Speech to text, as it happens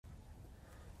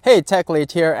Hey, Tech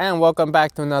Lead here, and welcome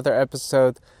back to another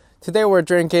episode. Today we're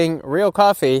drinking real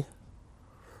coffee.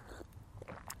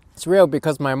 It's real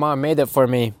because my mom made it for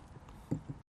me.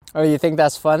 Oh, you think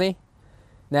that's funny?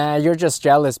 Nah, you're just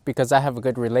jealous because I have a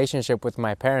good relationship with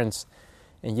my parents,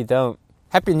 and you don't.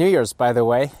 Happy New Year's, by the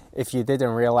way, if you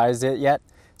didn't realize it yet.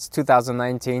 It's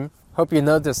 2019. Hope you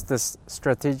noticed this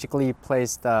strategically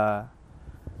placed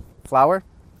flower.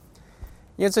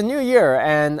 It's a new year,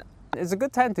 and it's a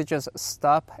good time to just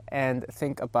stop and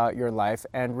think about your life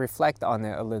and reflect on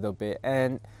it a little bit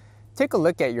and take a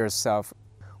look at yourself.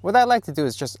 What I like to do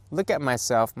is just look at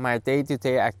myself, my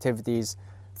day-to-day activities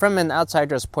from an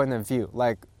outsider's point of view.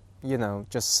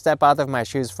 Just step out of my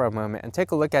shoes for a moment and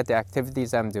take a look at the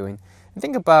activities I'm doing and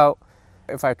think about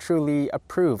if I truly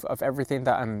approve of everything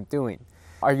that I'm doing.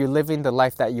 Are you living the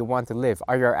life that you want to live?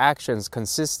 Are your actions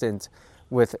consistent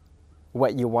with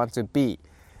what you want to be?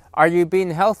 Are you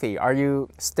being healthy? Are you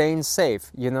staying safe?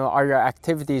 Are your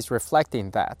activities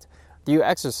reflecting that? Do you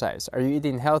exercise? Are you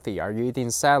eating healthy? Are you eating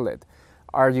salad?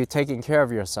 Are you taking care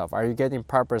of yourself? Are you getting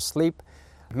proper sleep?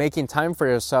 Making time for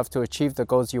yourself to achieve the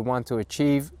goals you want to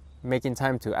achieve? Making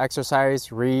time to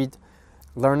exercise, read,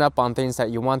 learn up on things that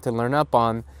you want to learn up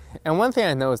on. And one thing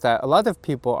I know is that a lot of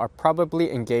people are probably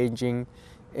engaging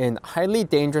in highly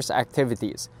dangerous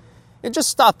activities. And just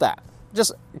stop that.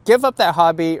 Just give up that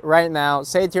hobby right now.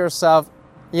 Say to yourself,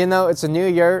 it's a new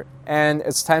year and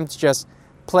it's time to just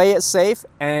play it safe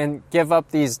and give up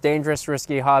these dangerous,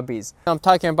 risky hobbies. I'm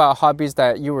talking about hobbies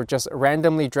that you were just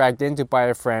randomly dragged into by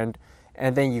a friend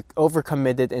and then you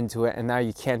overcommitted into it and now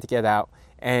you can't get out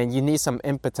and you need some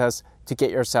impetus to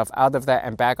get yourself out of that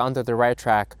and back onto the right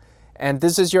track. And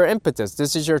this is your impetus.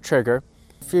 This is your trigger.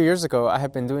 A few years ago, I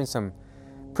had been doing some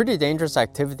pretty dangerous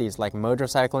activities like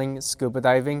motorcycling, scuba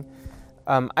diving.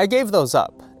 I gave those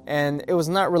up, and it was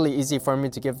not really easy for me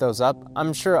to give those up.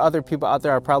 I'm sure other people out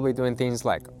there are probably doing things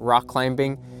like rock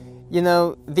climbing.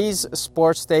 These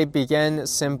sports, they begin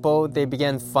simple, they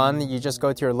begin fun. You just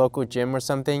go to your local gym or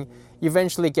something. You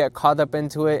eventually get caught up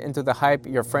into it, into the hype.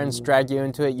 Your friends drag you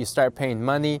into it. You start paying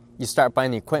money. You start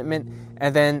buying equipment.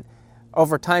 And then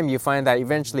over time, you find that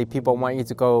eventually people want you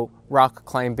to go rock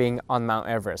climbing on Mount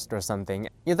Everest or something.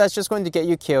 That's just going to get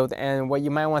you killed, and what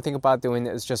you might want to think about doing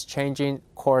is just changing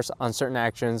course on certain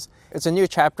actions. It's a new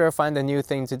chapter, find a new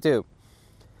thing to do.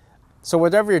 So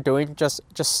whatever you're doing, just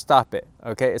stop it,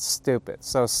 okay? It's stupid,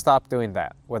 so stop doing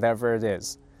that, whatever it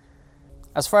is.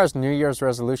 As far as New Year's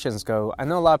resolutions go, I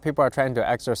know a lot of people are trying to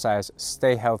exercise,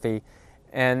 stay healthy,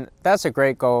 and that's a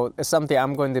great goal. It's something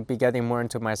I'm going to be getting more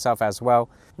into myself as well.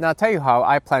 Now, I'll tell you how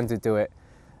I plan to do it.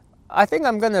 I think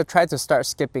I'm going to try to start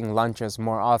skipping lunches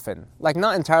more often.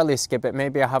 Not entirely skip it.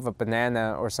 Maybe I'll have a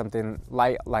banana or something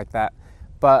light like that.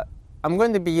 But I'm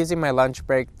going to be using my lunch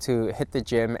break to hit the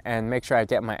gym and make sure I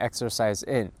get my exercise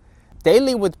in.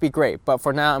 Daily would be great, but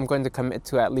for now I'm going to commit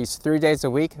to at least 3 days a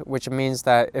week, which means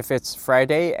that if it's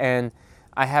Friday and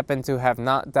I happen to have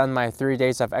not done my 3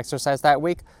 days of exercise that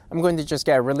week, I'm going to just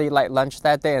get a really light lunch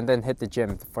that day and then hit the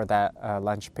gym for that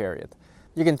lunch period.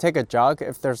 You can take a jog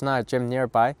if there's not a gym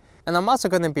nearby. And I'm also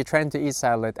going to be trying to eat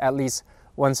salad at least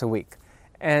once a week.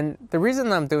 And the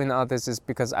reason I'm doing all this is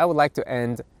because I would like to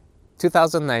end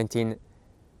 2019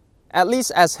 at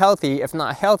least as healthy, if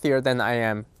not healthier than I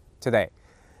am today.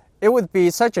 It would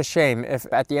be such a shame if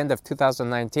at the end of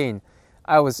 2019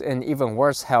 I was in even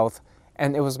worse health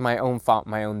and it was my own fault,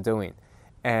 my own doing.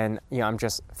 And I'm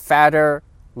just fatter,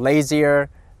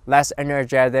 lazier, less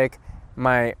energetic,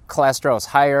 my cholesterol is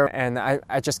higher, and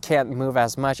I just can't move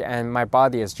as much, and my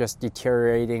body is just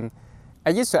deteriorating.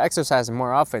 I used to exercise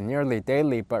more often, nearly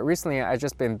daily, but recently I've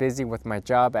just been busy with my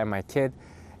job and my kid,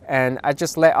 and I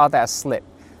just let all that slip.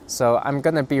 So I'm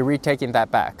going to be retaking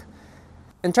that back.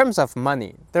 In terms of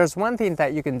money, there's one thing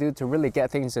that you can do to really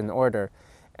get things in order,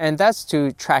 and that's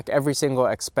to track every single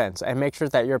expense and make sure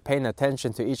that you're paying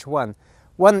attention to each one.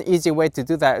 One easy way to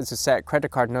do that is to set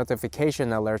credit card notification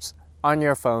alerts on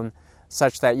your phone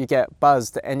such that you get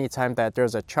buzzed anytime that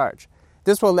there's a charge.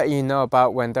 This will let you know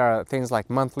about when there are things like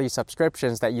monthly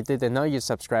subscriptions that you didn't know you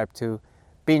subscribed to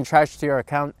being charged to your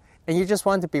account, and you just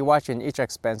want to be watching each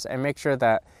expense and make sure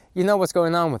that you know what's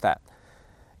going on with that.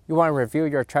 You want to review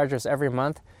your charges every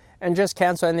month and just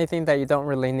cancel anything that you don't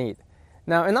really need.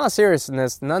 Now, in all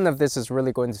seriousness, none of this is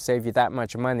really going to save you that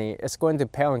much money. It's going to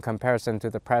pale in comparison to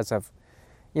the price of,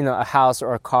 a house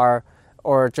or a car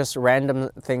or just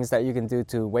random things that you can do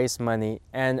to waste money.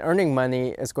 And earning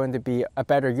money is going to be a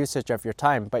better usage of your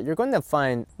time. But you're going to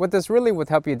find what this really would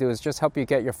help you do is just help you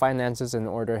get your finances in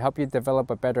order, help you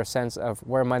develop a better sense of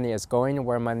where money is going,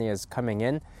 where money is coming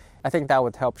in. I think that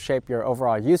would help shape your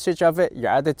overall usage of it,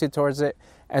 your attitude towards it,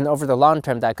 and over the long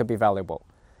term, that could be valuable.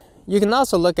 You can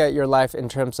also look at your life in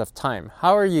terms of time.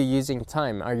 How are you using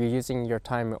time? Are you using your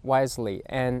time wisely?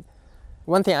 And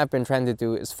one thing I've been trying to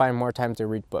do is find more time to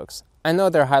read books. I know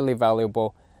they're highly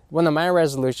valuable. One of my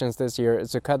resolutions this year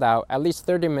is to cut out at least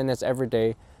 30 minutes every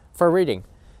day for reading.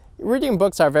 Reading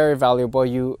books are very valuable.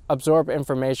 You absorb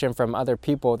information from other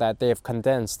people that they have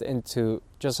condensed into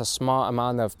just a small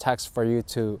amount of text for you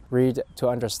to read, to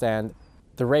understand.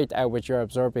 The rate at which you're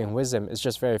absorbing wisdom is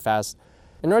just very fast.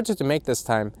 In order to make this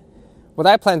time, what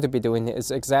I plan to be doing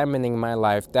is examining my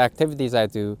life, the activities I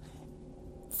do,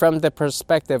 from the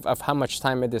perspective of how much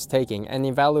time it is taking, and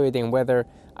evaluating whether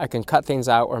I can cut things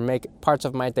out or make parts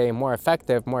of my day more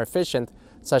effective, more efficient,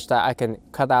 such that I can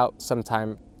cut out some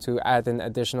time to add in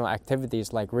additional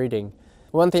activities like reading.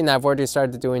 One thing I've already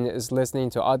started doing is listening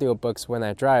to audiobooks when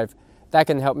I drive. That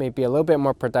can help me be a little bit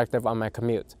more productive on my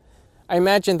commute. I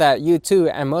imagine that you too,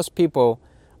 and most people,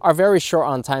 are very short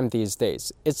on time these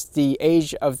days. It's the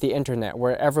age of the internet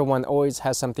where everyone always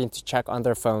has something to check on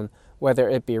their phone, whether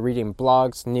it be reading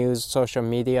blogs, news, social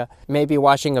media, maybe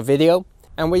watching a video.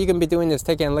 And what you can be doing is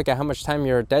taking a look at how much time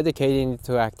you're dedicating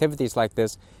to activities like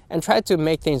this and try to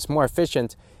make things more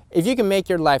efficient. If you can make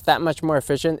your life that much more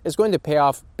efficient, it's going to pay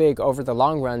off big over the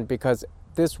long run, because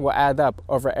this will add up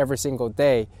over every single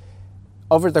day.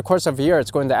 Over the course of a year, it's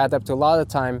going to add up to a lot of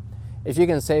time. If you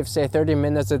can save, say, 30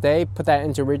 minutes a day, put that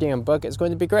into reading a book, it's going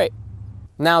to be great.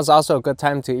 Now is also a good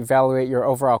time to evaluate your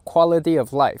overall quality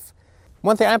of life.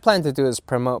 One thing I plan to do is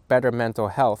promote better mental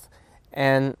health.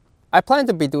 And I plan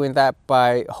to be doing that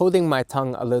by holding my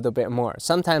tongue a little bit more.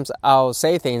 Sometimes I'll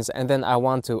say things and then I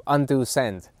want to undo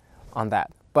send on that.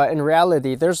 But in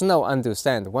reality, there's no undo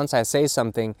send. Once I say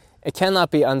something, it cannot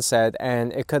be unsaid,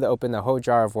 and it could open a whole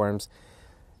jar of worms.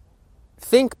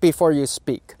 Think before you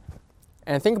speak.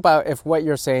 And think about if what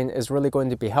you're saying is really going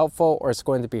to be helpful or it's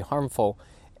going to be harmful.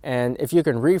 And if you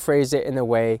can rephrase it in a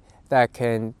way that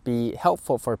can be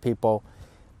helpful for people,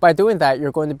 by doing that,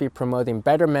 you're going to be promoting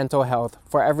better mental health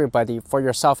for everybody, for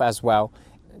yourself as well.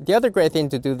 The other great thing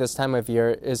to do this time of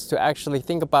year is to actually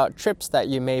think about trips that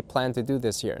you may plan to do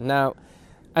this year. Now,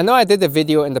 I know I did a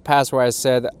video in the past where I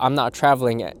said I'm not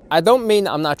traveling. I don't mean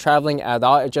I'm not traveling at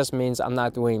all. It just means I'm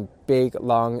not doing big,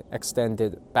 long,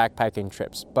 extended backpacking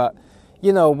trips. But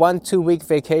 1-2 week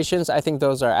vacations, I think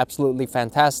those are absolutely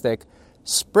fantastic.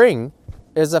 Spring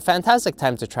is a fantastic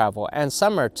time to travel, and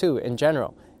summer too in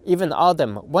general. Even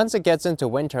autumn, once it gets into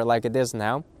winter like it is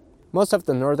now, most of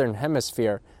the northern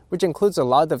hemisphere, which includes a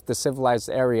lot of the civilized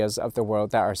areas of the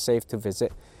world that are safe to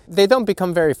visit, they don't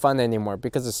become very fun anymore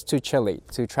because it's too chilly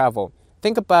to travel.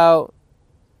 Think about,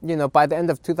 by the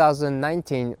end of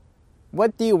 2019,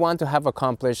 what do you want to have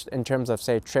accomplished in terms of,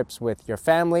 say, trips with your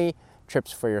family,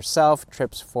 trips for yourself,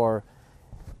 trips for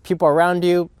people around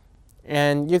you,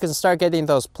 and you can start getting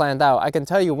those planned out. I can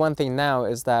tell you one thing now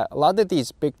is that a lot of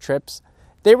these big trips,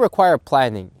 they require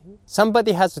planning.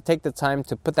 Somebody has to take the time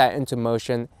to put that into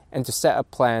motion and to set a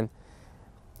plan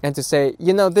and to say,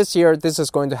 this year, this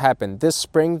is going to happen. This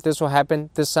spring, this will happen.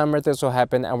 This summer, this will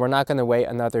happen. And we're not going to wait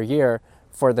another year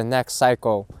for the next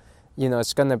cycle.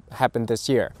 It's going to happen this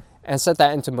year. And set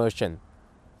that into motion.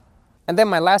 And then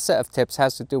my last set of tips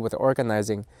has to do with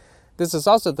organizing. This is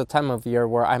also the time of year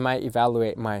where I might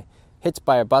evaluate my hit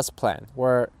by a bus plan,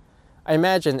 where I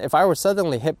imagine if I were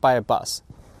suddenly hit by a bus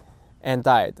and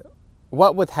died,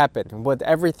 what would happen? Would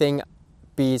everything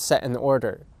be set in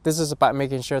order? This is about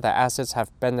making sure that assets have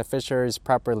beneficiaries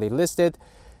properly listed.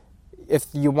 If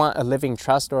you want a living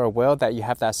trust or a will, that you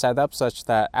have that set up such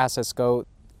that assets go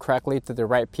correctly to the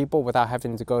right people without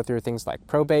having to go through things like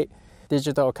probate,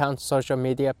 digital accounts, social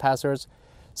media, passwords.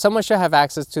 Someone should have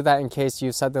access to that in case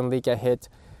you suddenly get hit.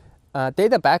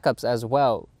 Data backups as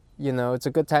well. It's a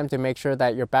good time to make sure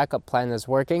that your backup plan is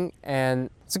working.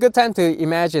 And it's a good time to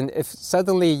imagine if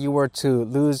suddenly you were to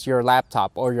lose your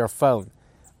laptop or your phone,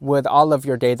 would all of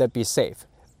your data be safe?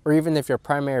 Or even if your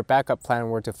primary backup plan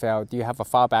were to fail, do you have a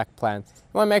fallback plan?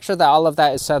 You want to make sure that all of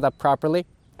that is set up properly.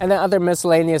 And then other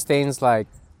miscellaneous things like,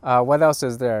 what else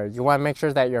is there? You want to make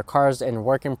sure that your car's in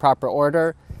working proper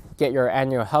order, get your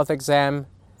annual health exam,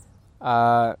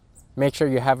 make sure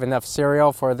you have enough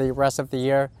cereal for the rest of the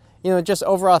year. Just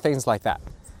overall things like that.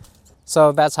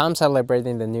 So that's how I'm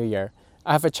celebrating the new year.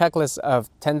 I have a checklist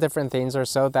of 10 different things or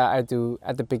so that I do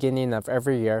at the beginning of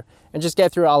every year. And just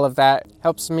get through all of that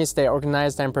helps me stay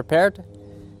organized and prepared.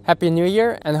 Happy New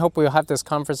Year, and I hope we'll have this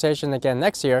conversation again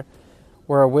next year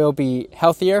where we'll be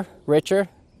healthier, richer,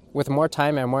 with more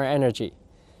time and more energy.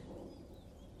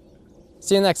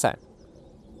 See you next time.